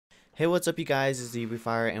Hey, what's up you guys, it's the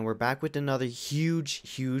Fire, and we're back with another huge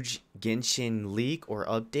Genshin leak or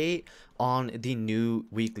update on the new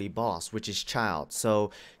weekly boss, which is Childe. So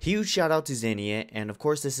huge shout out to Xenia, and of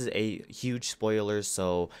course this is a huge spoiler,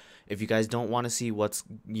 so if you guys don't want to see what's,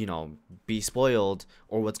 be spoiled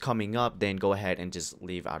or what's coming up, then go ahead and just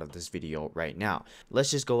leave out of this video right now. Let's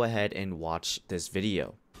just go ahead and watch this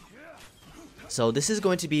video. So this is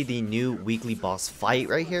going to be the new weekly boss fight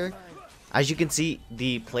right here. As you can see,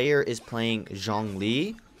 the player is playing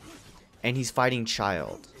Zhongli, and he's fighting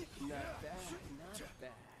Childe.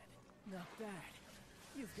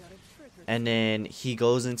 And then he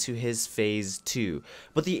goes into his phase 2.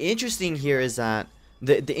 But the interesting here is that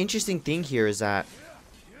the interesting thing here is that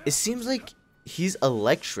it seems like he's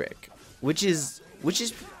electric, which is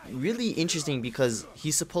really interesting because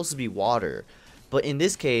he's supposed to be water, but in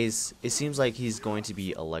this case, it seems like he's going to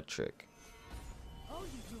be electric.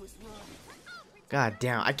 God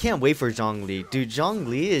damn, I can't wait for Zhongli. Dude,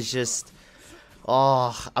 Zhongli is just...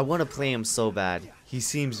 Oh, I want to play him so bad. He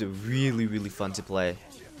seems really fun to play.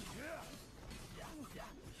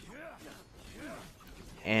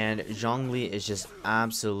 And Zhongli is just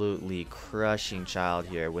absolutely crushing Childe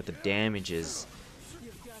here with the damages.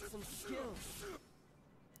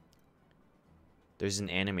 There's an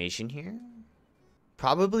animation here.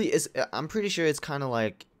 Probably is... I'm pretty sure it's kind of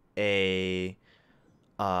like a...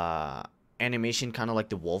 animation kind of like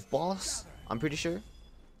the wolf boss, I'm pretty sure.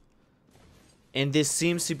 And this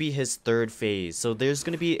seems to be his third phase, so there's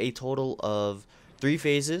going to be a total of 3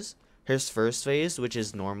 phases. His first phase, which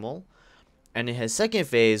is normal, and in his second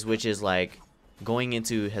phase, which is like going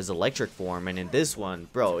into his electric form. And in this one,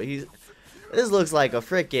 bro, this looks like a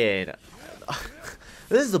freaking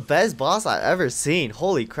this is the best boss I've ever seen.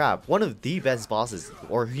 Holy crap, one of the best bosses,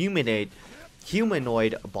 or humanoid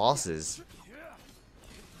bosses.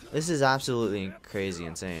 This is absolutely crazy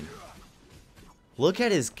insane. Look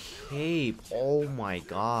at his cape. Oh my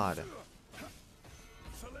god.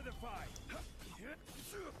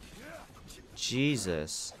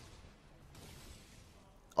 Jesus.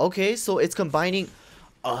 Okay, so it's combining...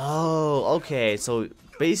 Oh, okay. So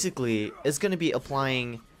basically, it's going to be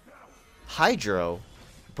applying Hydro.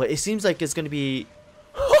 But it seems like it's going to be...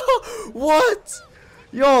 What?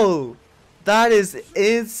 Yo! That is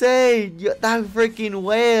insane! That freaking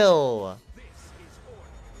whale!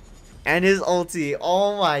 And his ulti.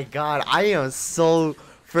 Oh my god. I am so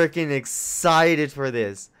freaking excited for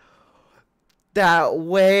this. That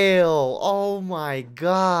whale. Oh my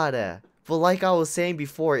god. But like I was saying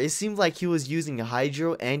before, it seemed like he was using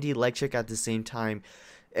Hydro and Electric at the same time.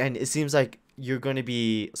 And it seems like you're going to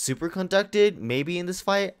be super conducted maybe in this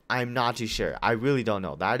fight. I'm not too sure. I really don't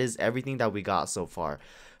know. That is everything that we got so far.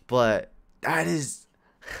 But... that is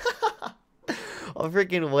a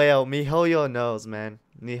freaking whale. MiHoYo knows, man.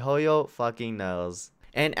 MiHoYo fucking knows.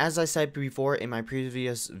 And as I said before in my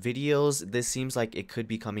previous videos, this seems like it could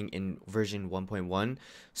be coming in version 1.1.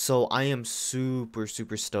 So I am super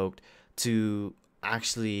stoked to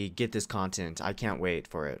actually get this content. I can't wait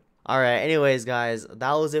for it. Alright, anyways guys,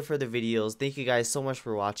 that was it for the videos. Thank you guys so much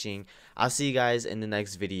for watching. I'll see you guys in the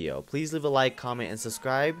next video. Please leave a like, comment, and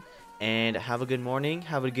subscribe. And have a good morning,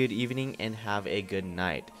 have a good evening, and have a good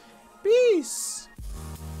night. Peace!